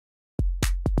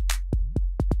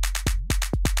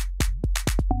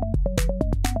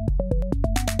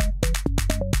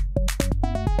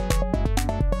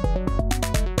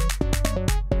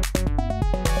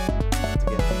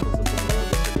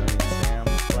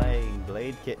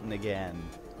Kitten again.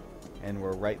 And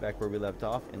we're right back where we left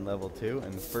off in level 2.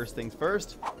 And first things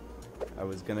first, I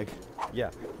was gonna,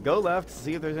 go left to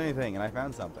see if there's anything, and I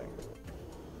found something.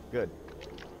 Good.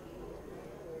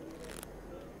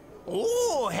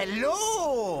 Oh,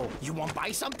 hello! You want to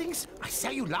buy some things? I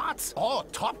sell you lots. Oh,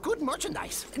 top good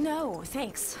merchandise. No,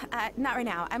 thanks. Not right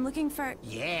now. I'm looking for...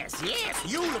 Yes,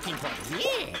 you looking for it.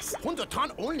 Yes. 100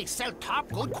 ton only sell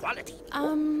top good quality.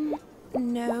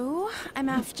 No. I'm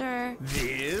after...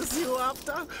 This you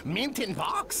after? Mint in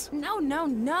box?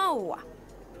 No.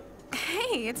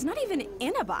 Hey, it's not even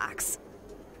in a box.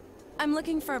 I'm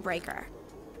looking for a breaker.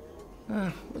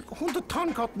 100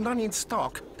 ton got none in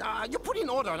stock. You put in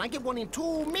order and I get one in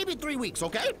 2, maybe 3 weeks,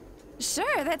 okay?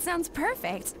 Sure, that sounds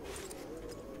perfect.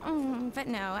 But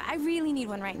no, I really need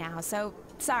one right now, so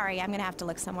sorry, I'm gonna have to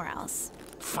look somewhere else.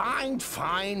 Fine,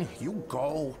 you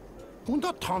go.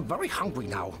 100 ton very hungry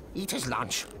now. Eat his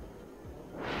lunch.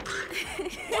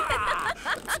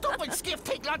 Stupid skiff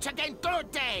take lunch again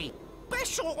 3rd day.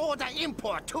 Special order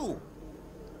import too.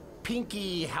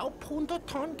 Pinky, help 100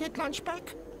 ton get lunch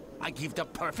back? I give the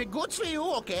perfect goods for you,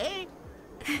 okay?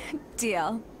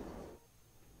 Deal.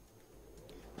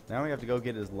 Now we have to go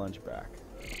get his lunch back.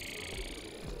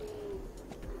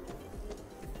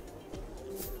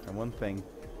 And one thing,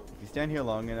 if you stand here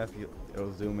long enough,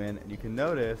 it'll zoom in, and you can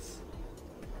notice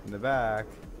in the back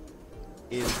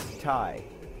is Ty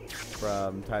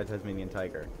from Ty Tasmanian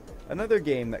Tiger. Another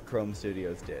game that Chrome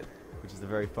Studios did, which is a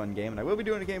very fun game, and I will be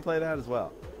doing a gameplay of that as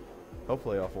well.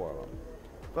 Hopefully all 4 of them.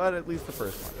 But at least the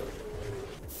first one.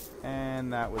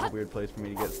 And that was a weird place for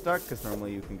me to get stuck, because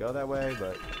normally you can go that way,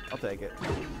 but I'll take it.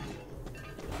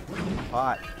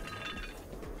 Pot.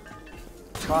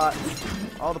 Pots.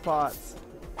 All the pots.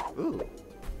 Ooh.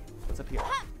 What's up here?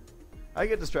 I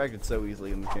get distracted so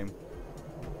easily in this game.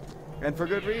 And for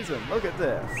good reason. Look at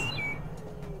this.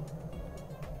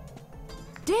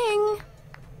 Ding!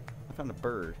 I found a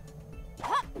bird.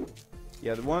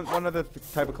 Yeah, the one other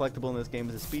type of collectible in this game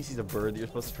is a species of bird that you're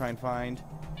supposed to try and find.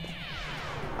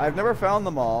 I've never found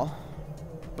them all,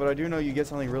 but I do know you get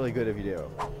something really good if you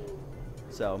do.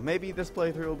 So maybe this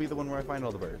playthrough will be the one where I find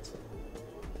all the birds.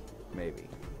 Maybe.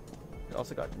 It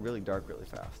also got really dark really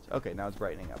fast. Okay, now it's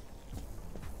brightening up.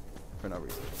 For no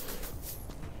reason.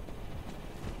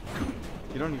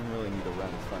 You don't even really need to run,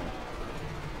 it's funny.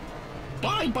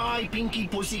 Bye-bye, Pinky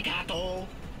Pussycato.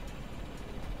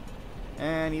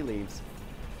 And he leaves.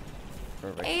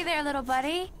 Perfect. Hey there, little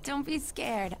buddy. Don't be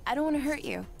scared. I don't want to hurt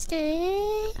you.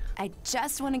 I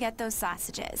just want to get those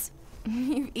sausages.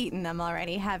 You've eaten them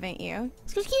already, haven't you?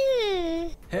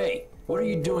 Hey, what are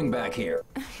you doing back here?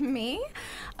 Me?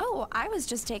 Oh, I was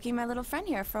just taking my little friend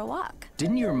here for a walk.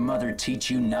 Didn't your mother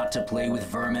teach you not to play with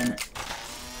vermin?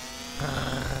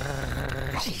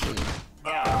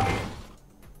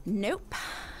 Nope.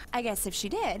 I guess if she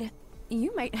did,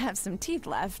 you might have some teeth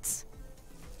left.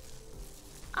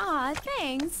 Aw,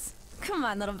 thanks. Come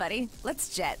on, little buddy.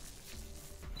 Let's jet.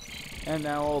 And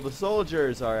now all the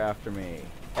soldiers are after me.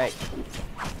 Hey.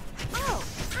 Oh,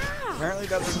 Apparently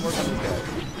that doesn't work on this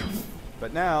guy.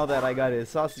 But now that I got his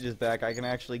sausages back, I can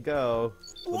actually go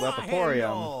to the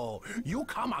Weaporium You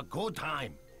come a good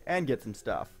time. and get some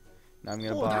stuff. Now I'm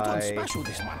gonna That's on buy special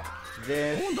this month.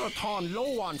 this. 100 ton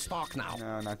low on stock now. No,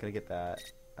 I'm not gonna get that.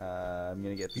 I'm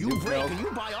gonna get the You Duke break milk and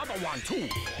you buy other one too.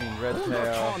 and red 100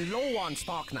 tail. ton low on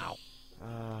stock now.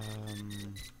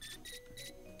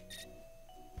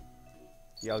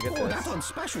 Yeah, I'll get That's this. on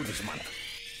special this month.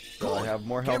 So I have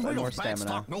more health Get and rid more of bad stamina.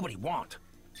 stock nobody want.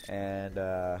 And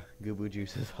Gubu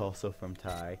juice is also from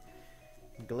Ty.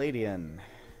 Gladian.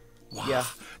 Wow, Yeah,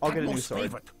 I'll that get a new most sword.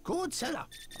 favorite. Good seller.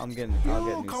 I'll get a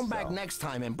new Come back sword. next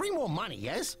time and bring more money,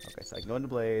 yes? Okay, so I can go into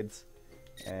blades.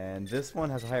 And this one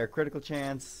has a higher critical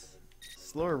chance,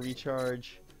 slower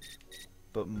recharge,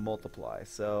 but multiply.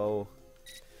 So,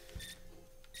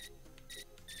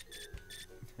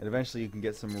 and eventually you can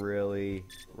get some really,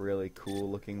 really cool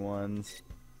looking ones.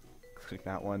 Including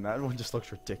that one. That one just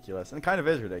looks ridiculous. And it kind of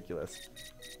is ridiculous.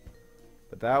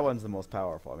 But that one's the most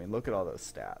powerful. I mean, look at all those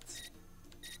stats.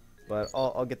 But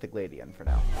I'll get the Gladian for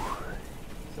now.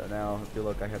 So now, if you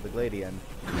look, I have the Gladian.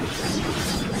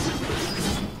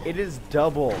 It is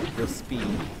double the speed.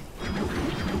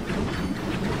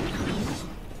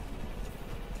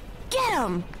 get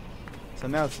him! So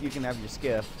now you can have your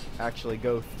skiff actually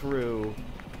go through,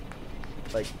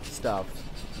 like, stuff,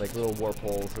 like little warp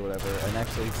holes or whatever, and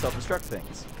actually self-destruct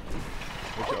things,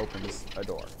 which opens a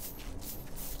door.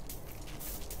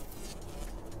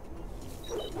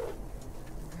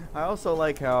 I also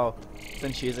like how,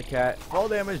 since she is a cat, fall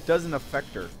damage doesn't affect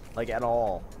her, like, at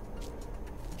all.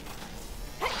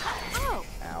 Oh.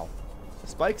 Ow. The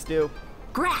spikes do.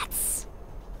 Grats!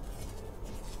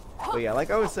 But yeah,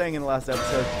 like I was saying in the last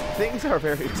episode, things are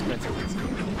very expensive in this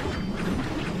game.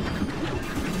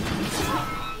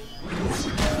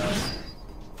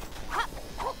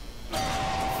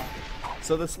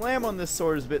 So the slam on this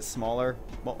sword is a bit smaller,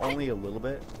 but only a little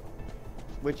bit.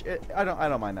 Which I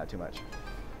don't mind that too much.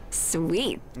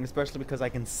 Sweet. And especially because I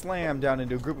can slam down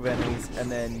into a group of enemies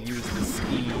and then use the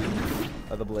speed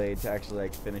of the blade to actually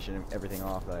like finish everything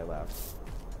off that I left.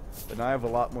 But now I have a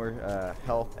lot more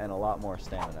health and a lot more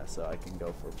stamina, so I can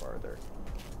go for farther.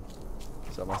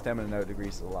 So my stamina now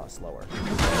decreases a lot slower.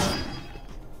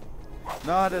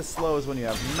 Not as slow as when you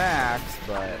have max,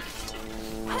 but...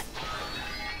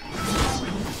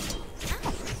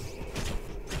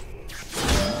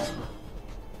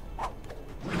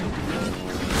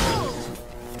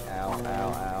 Ow, ow,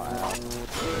 ow, ow.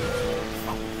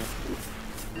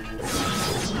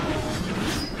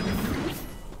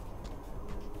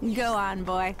 Go on,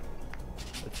 boy.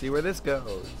 Let's see where this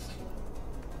goes.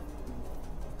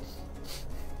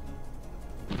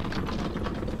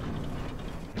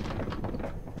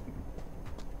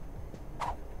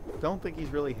 Don't think he's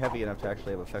really heavy enough to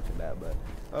actually have affected that, but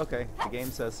okay, the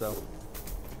game says so.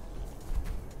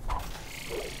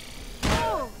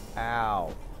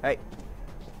 Ow. Hey.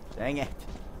 Dang it.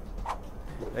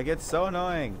 That gets so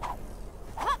annoying.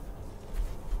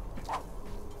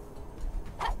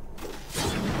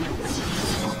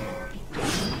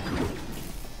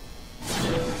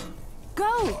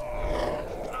 Go!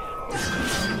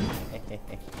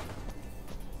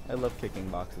 I love kicking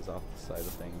boxes off the side of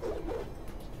things.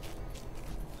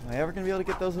 Am I ever going to be able to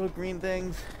get those little green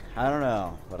things? I don't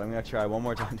know, but I'm going to try one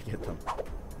more time to get them.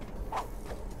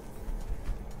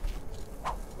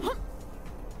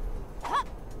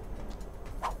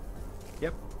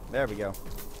 Yep, there we go.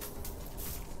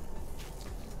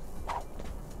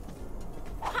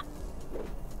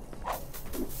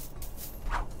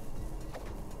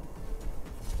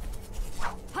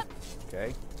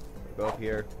 Okay, go up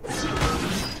here.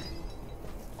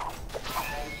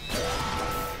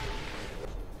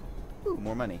 Ooh,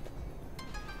 more money.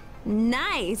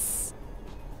 Nice!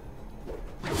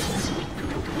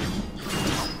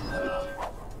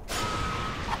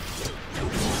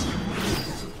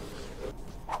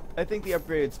 I think the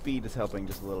upgraded speed is helping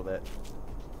just a little bit.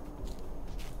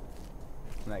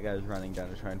 And that guy's running down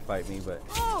to try and fight me, but...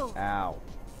 Ow.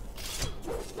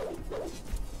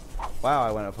 Wow,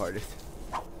 I went up hardest.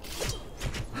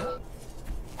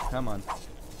 Come on.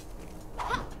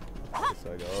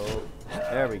 So I go...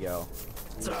 There we go.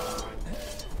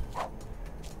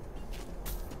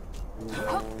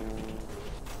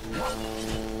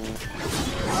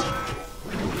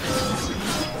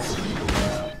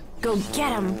 Go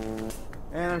get him!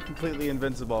 And I'm completely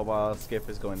invincible while Skiff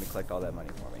is going to collect all that money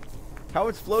for me. How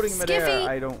it's floating in midair, Skiffy!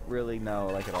 I don't really know,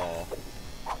 like, at all.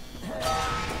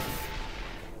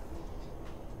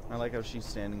 I like how she's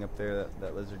standing up there,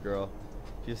 that lizard girl.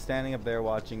 She's standing up there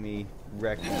watching me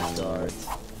wreck these guards.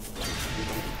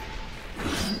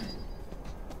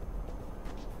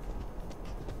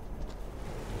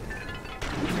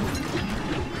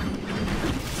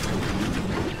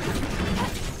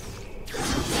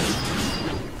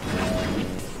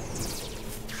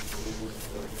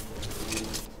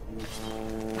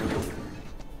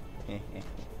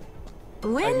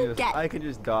 I can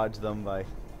just dodge them by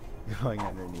going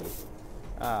underneath.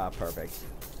 Ah, perfect.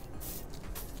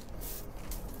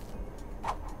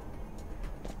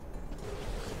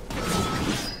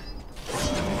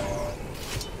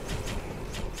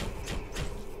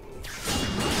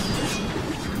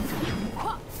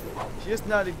 You just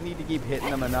not need to keep hitting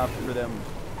them enough for them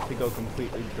to go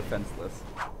completely defenseless.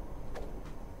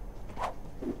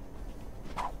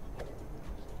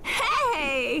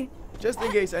 Hey! Just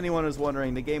in case anyone was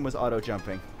wondering, the game was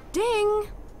auto-jumping. Ding!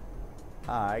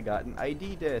 I got an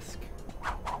ID disc.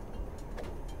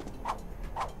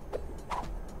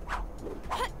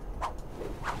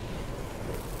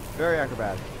 Very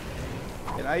acrobatic.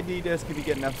 An ID disc, if you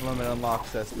get enough of them, it unlocks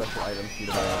special items for you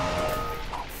to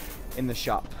buy in the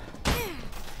shop.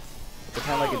 It's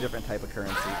kind of like a different type of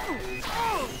currency.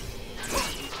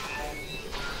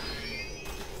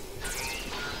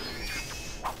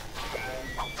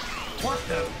 What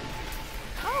the?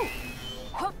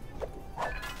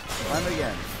 Climb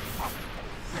again.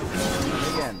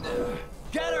 Climb again.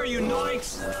 Get her, you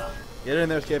noinks! Get in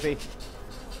there, Skippy.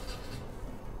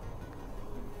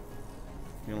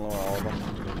 You gonna lower all of them?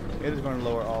 It is going to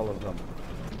lower all of them.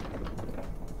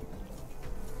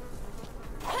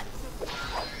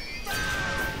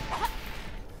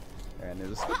 And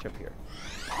there's a switch up here.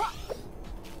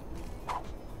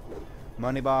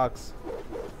 Money box.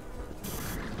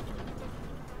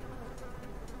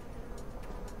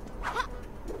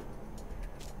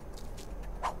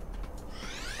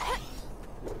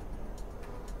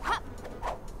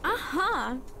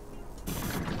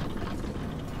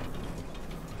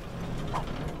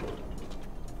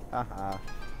 Haha.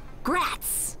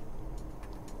 Grats!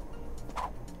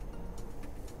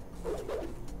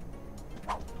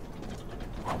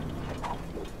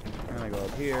 I'm gonna go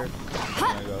up here.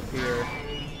 I'm gonna go up here.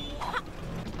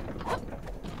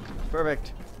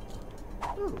 Perfect.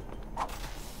 Ooh.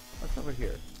 What's over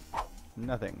here?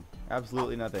 Nothing.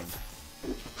 Absolutely nothing.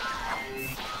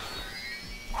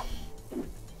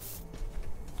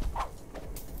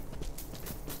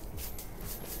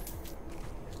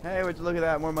 Hey, would you look at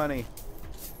that? More money.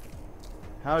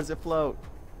 How does it float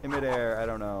in midair? I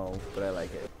don't know, but I like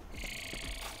it.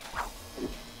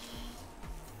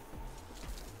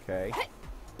 Okay.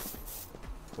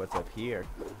 What's up here?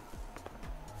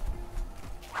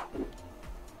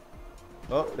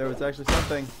 Oh, there was actually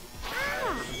something.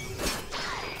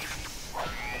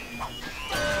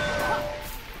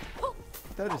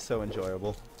 That is so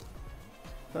enjoyable.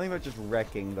 Something about just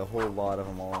wrecking the whole lot of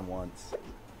them all at once.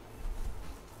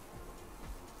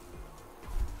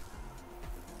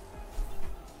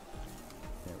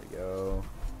 There we go.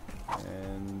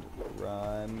 And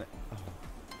run. Oh.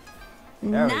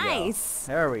 There Nice.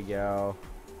 we go. There we go.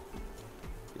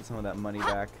 Get some of that money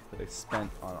back that I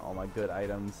spent on all my good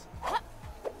items,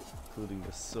 including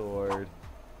the sword.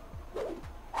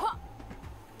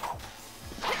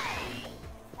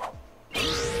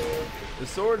 The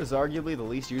sword is arguably the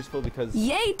least useful because,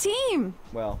 Yay, team!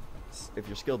 well, if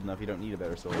you're skilled enough, you don't need a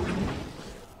better sword.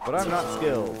 But I'm not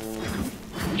skilled.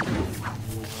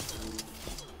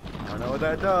 I don't know what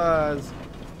that does.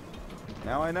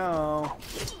 Now I know.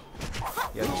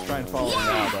 Yeah, just try and follow me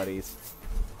now, buddies.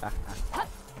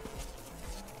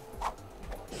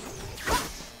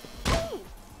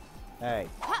 Hey.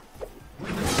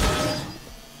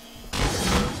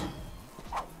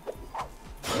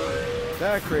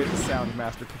 That creates a sound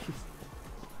masterpiece.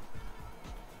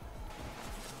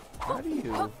 How do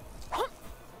you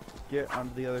get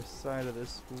onto the other side of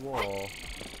this wall?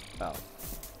 Oh,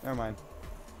 never mind.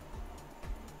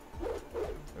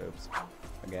 Oops.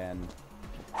 Again.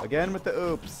 Again with the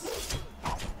oops.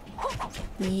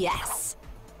 Yes.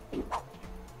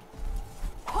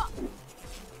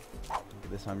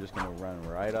 This time I'm just gonna run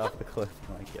right off the cliff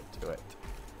when I get to it.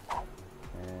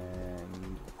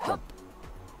 And jump.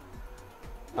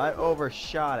 I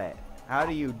overshot it. How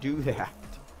do you do that?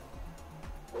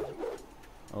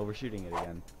 Overshooting it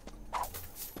again.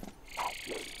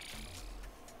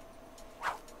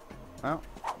 Well,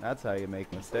 that's how you make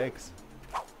mistakes.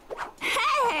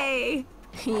 Hey!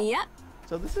 Yep.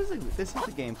 So this is a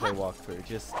gameplay walkthrough,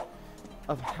 just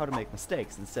of how to make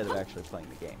mistakes instead of actually playing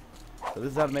the game. So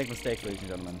this is how to make mistakes, ladies and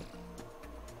gentlemen.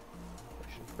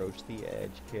 I should approach the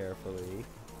edge carefully.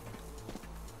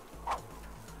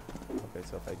 Okay,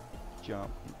 so if I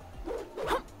jump...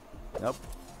 Nope.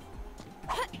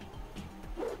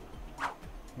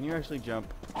 Can you actually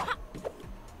jump? Oh,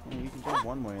 you can jump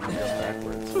one way and then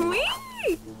jump backwards.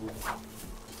 Whee!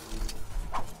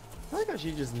 I like how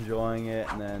she's just enjoying it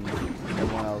and then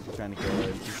everyone else is trying to kill her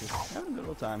and she's just having a good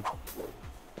old time.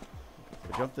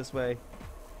 So jump this way.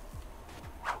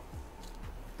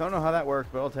 Don't know how that works,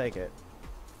 but I'll take it.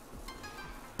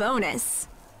 Bonus.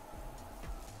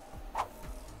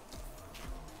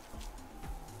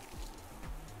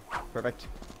 Perfect.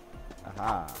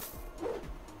 Aha.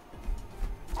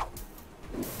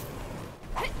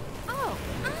 Oh,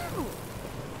 ow!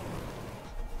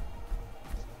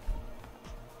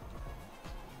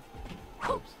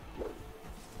 Oops.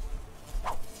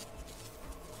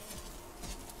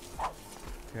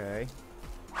 Okay.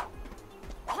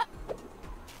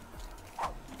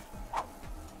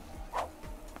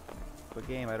 But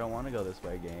game, I don't want to go this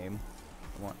way, game.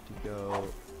 I want to go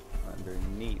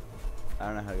underneath. I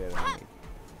don't know how to get underneath.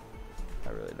 I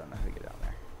really don't know how to get down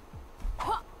there.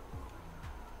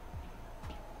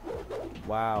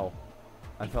 Wow.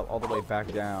 I fell all the way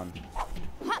back down.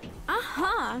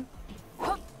 Uh-huh.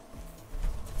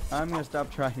 I'm gonna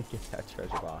stop trying to get that treasure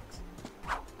box.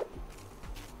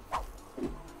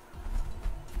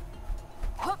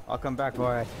 I'll come back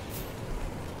for it.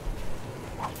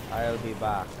 I'll be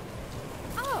back.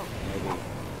 Oh. Maybe.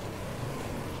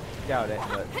 Doubt it,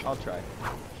 but I'll try.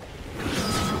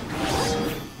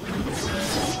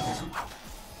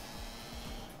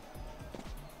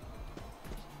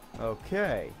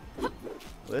 Okay. Well,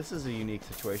 this is a unique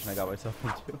situation I got myself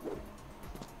into.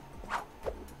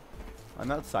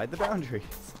 I'm outside the boundaries.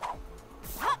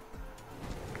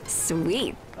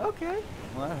 Sweet. Okay.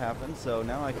 Well, that happened, so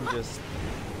now I can just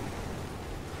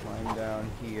climb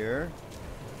down here.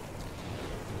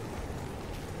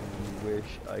 And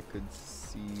wish I could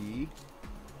see.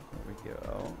 There we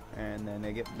go. And then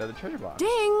I get another treasure box.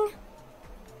 Ding!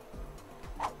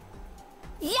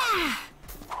 Yeah!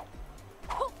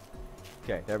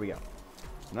 Okay, there we go.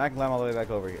 Now I can climb all the way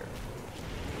back over here.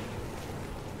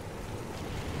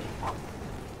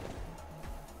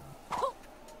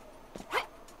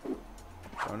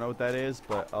 Don't know what that is,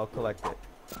 but I'll collect it.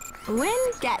 Win,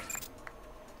 get.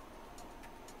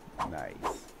 Nice.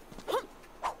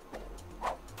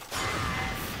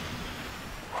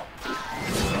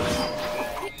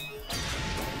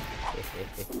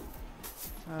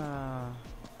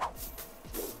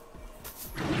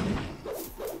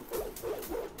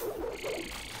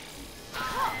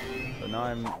 So now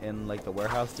I'm in like the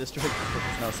warehouse district, because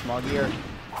it's now smoggier.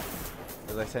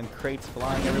 As I send crates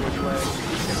flying every which way.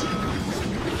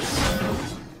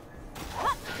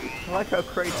 I like how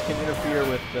crates can interfere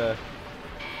with the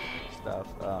stuff.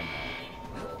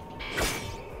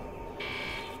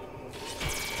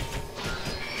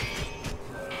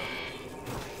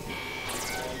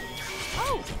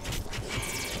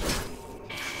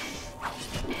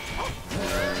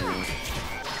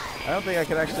 I don't think I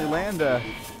could actually land a...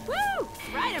 Woo!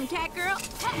 Ride 'em, cat girl.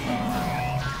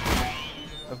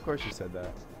 Of course you said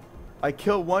that. I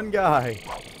kill one guy.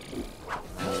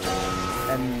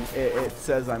 And it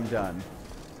says I'm done.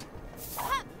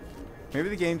 Maybe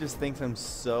the game just thinks I'm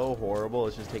so horrible,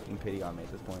 it's just taking pity on me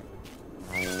at this point.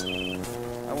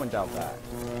 I wouldn't doubt that.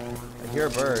 I hear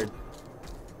a bird.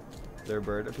 Is there a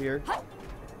bird up here?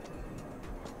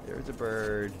 There's a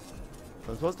bird.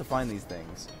 So I'm supposed to find these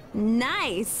things.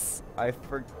 Nice. I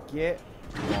forget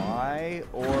why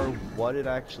or what it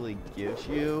actually gives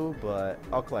you, but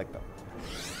I'll collect them.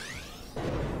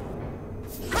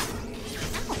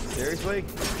 Seriously?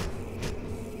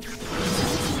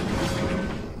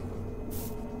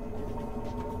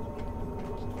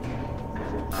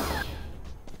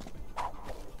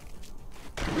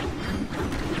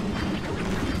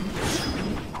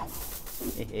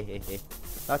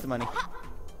 Lots of money.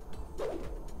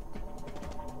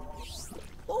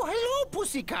 Oh, hello,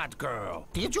 pussycat girl.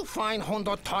 Did you find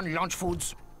 100-ton lunch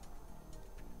foods?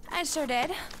 I sure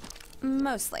did.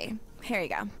 Mostly. Here you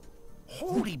go.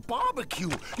 Holy barbecue!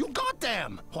 You got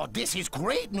them! Oh, this is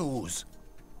great news!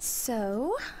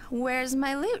 So, where's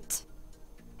my loot?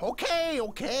 Okay,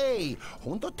 okay.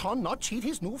 100-ton not cheat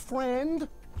his new friend.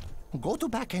 Go to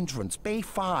back entrance, bay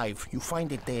 5. You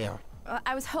find it there.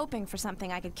 I was hoping for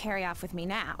something I could carry off with me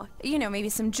now. You know, maybe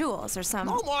some jewels or some...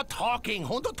 No more talking.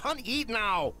 100-ton eat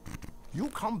now. You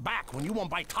come back when you want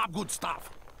buy top good stuff.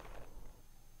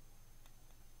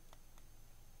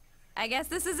 I guess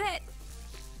this is it.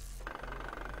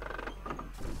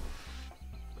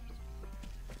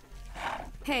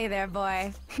 Hey there,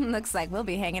 boy. Looks like we'll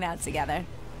be hanging out together.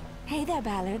 Hey there,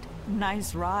 Ballard.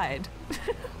 Nice ride.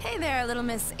 Hey there, little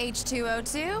Miss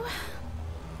H2O2.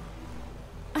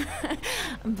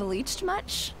 Bleached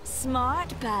much?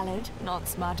 Smart, Ballard. Not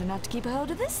smart enough to keep a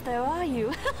hold of this, though, are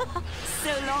you?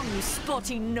 So long, you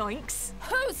spotty noinks.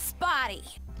 Who's spotty?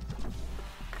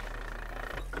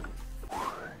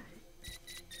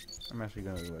 I'm actually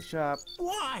gonna do a shop.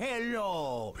 Why,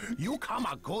 hello. You come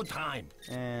a good time.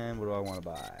 And what do I want to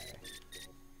buy?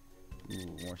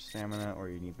 Ooh, more stamina or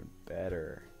even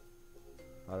better.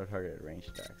 Auto-targeted range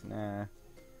attacks. Nah.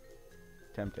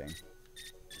 Tempting.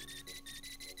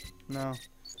 No.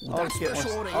 I'll just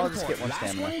get one Last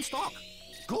stamina. one in stock.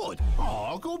 Good.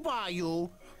 I'll go buy you.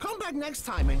 Come back next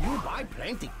time and you buy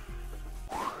plenty.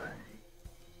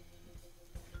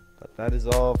 But that is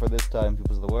all for this time,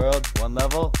 peoples of the world. One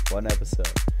level, one episode.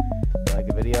 If you like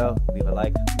the video, leave a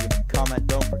like, leave a comment,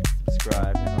 don't forget to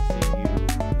subscribe, and I'll see you